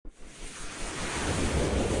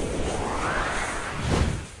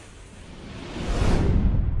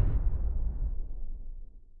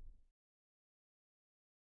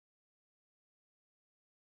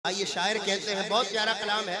آئیے شاعر کہتے ہیں، بہت پیارا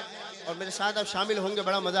کلام ہے اور میرے ساتھ اب شامل ہوں گے،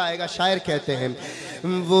 بڑا مزہ آئے گا۔ شاعر کہتے ہیں،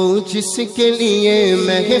 وہ جس کے لیے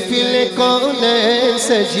محفل کونین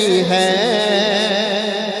سجی ہے،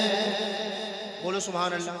 بولو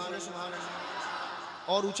سبحان اللہ،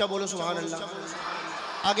 اور اونچا بولو سبحان اللہ،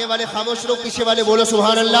 آگے والے خاموش لوگ، پیچھے والے بولو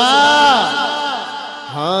سبحان اللہ۔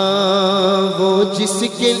 ہاں وہ جس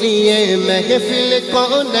کے لیے محفل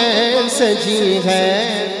کونین سجی ہے،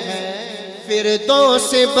 فردوس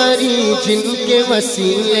سے بری جن کے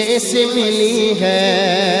وسیلے سے ملی ہے۔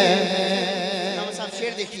 صاحب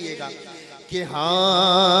شعر دیکھیے گا کہ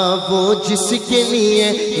ہاں وہ جس کے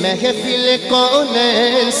لیے محفل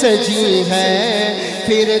کونین سجی ہے،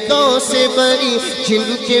 فردوس سے بری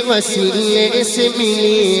جن کے وسیلے سے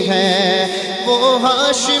ملی ہے، وہ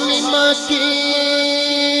ہاشمی مکی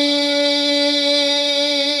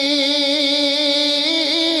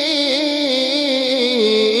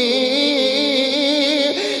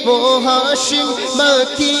ہاشم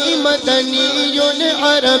مکی مدنی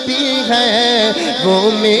عربی ہے، وہ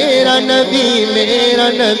میرا نبی میرا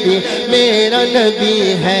نبی میرا نبی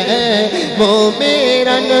ہے، وہ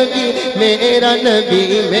میرا نبی میرا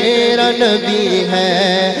نبی میرا نبی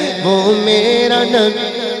ہے، وہ میرا نبی۔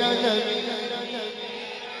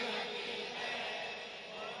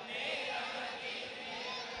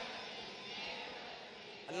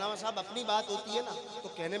 علامہ صاحب اپنی بات ہوتی ہے نا تو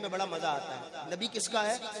کہنے میں بڑا مزہ آتا ہے۔ نبی کس کا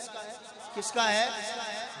ہے؟ کس کا ہے؟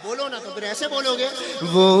 بولو نا، تو پھر ایسے بولو گے،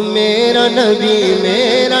 وہ میرا نبی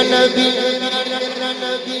میرا نبی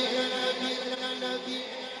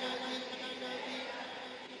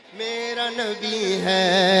میرا نبی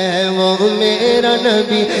ہے، وہ میرا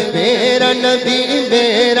نبی میرا نبی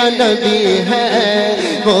میرا نبی ہے،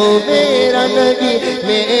 وہ میرا نبی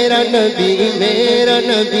میرا نبی میرا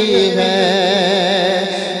نبی ہے۔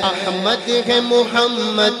 احمد ہے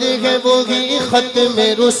محمد ہے وہی ختم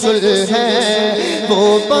رسل ہے، وہ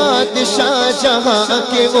بادشاہ جہاں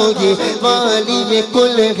کے وہی والی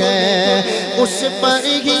کل ہے، اس پر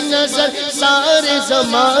ہی نظر سارے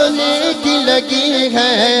زمانے کی لگی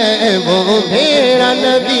ہے، وہ میرا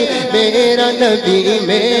نبی میرا نبی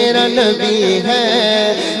میرا نبی ہے،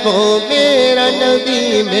 وہ میرا نبی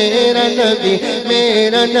میرا نبی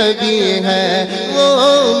میرا نبی ہے، وہ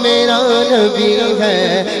میرا نبی ہے،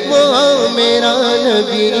 وہ میرا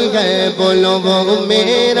نبی ہے، بولو وہ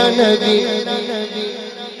میرا نبی ہے،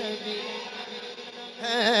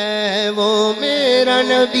 وہ میرا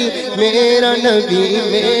نبی میرا نبی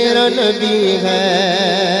میرا نبی ہے،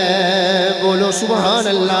 بولو سبحان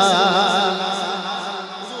اللہ۔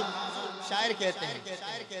 شاعر کہتے ہیں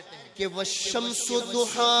کہ وَالشَّمْسُ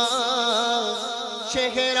ضُحَا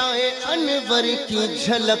چہرہ انور کی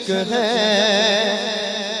جھلک ہے،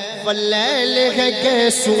 واللیل ہے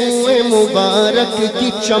گیسوئے مبارک کی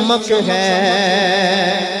چمک ہے،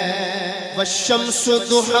 والشمس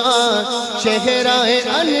ضحا چہرہ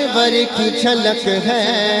انور کی جھلک ہے،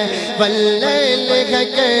 واللیل ہے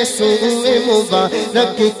گیسوئے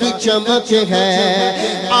مبارک کی چمک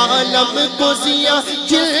ہے، عالم کو ضیاء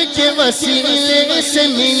جل کے وسیلے سے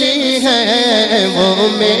ملی ہے، وہ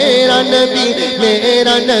میرا نبی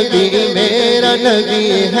میرا نبی میرا نبی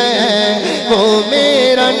ہے، وہ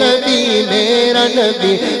میرا نبی میرا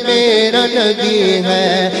نبی میرا نبی ہے،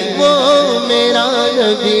 وہ میرا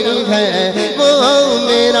نبی ہے، وہ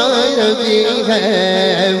میرا نبی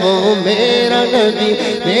ہے، وہ میرا نبی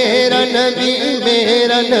میرا نبی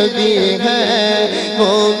میرا نبی ہے،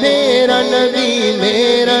 وہ میرا نبی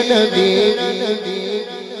میرا نبی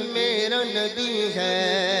میرا نبی ہے۔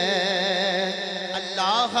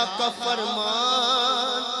 اللہ کا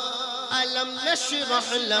فرمان الم نشرح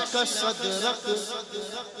لک صدرک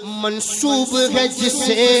منسوب ہے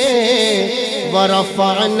جسے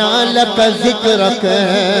ورفعنا لک ذکرک،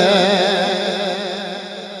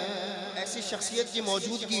 ایسی شخصیت کی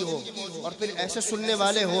موجودگی ہو اور پھر ایسے سننے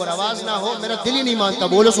والے ہو اور آواز نہ ہو، میرا دل ہی نہیں مانتا،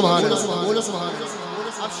 بولو سبحان اللہ، بولو سبحان اللہ۔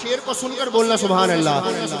 اب شعر کو سن کر بولنا سبحان اللہ۔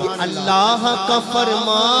 اللہ کا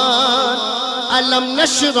فرمان الم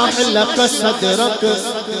نشرح لک صدرک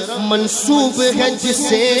منسوب ہے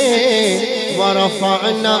جسے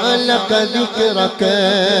ورفعنا لک ذکرک،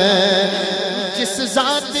 جس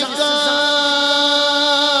ذات کا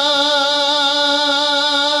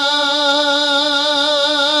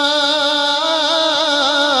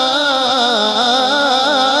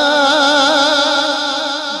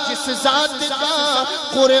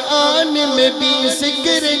قرآن میں بھی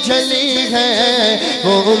ذکر جلی ہے،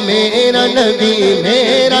 وہ میرا نبی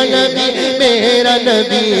میرا نبی میرا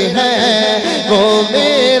نبی ہے، وہ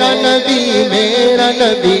میرا نبی میرا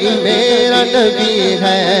نبی میرا نبی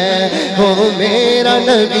ہے، وہ میرا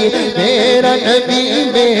نبی میرا نبی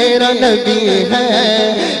میرا نبی ہے،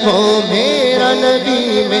 وہ میرا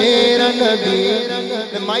نبی میرا نبی۔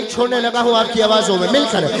 میں مائک چھوڑنے لگا ہوں، آپ کی آوازوں میں مل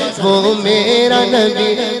کر وہ میرا نبی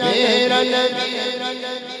میرا نبی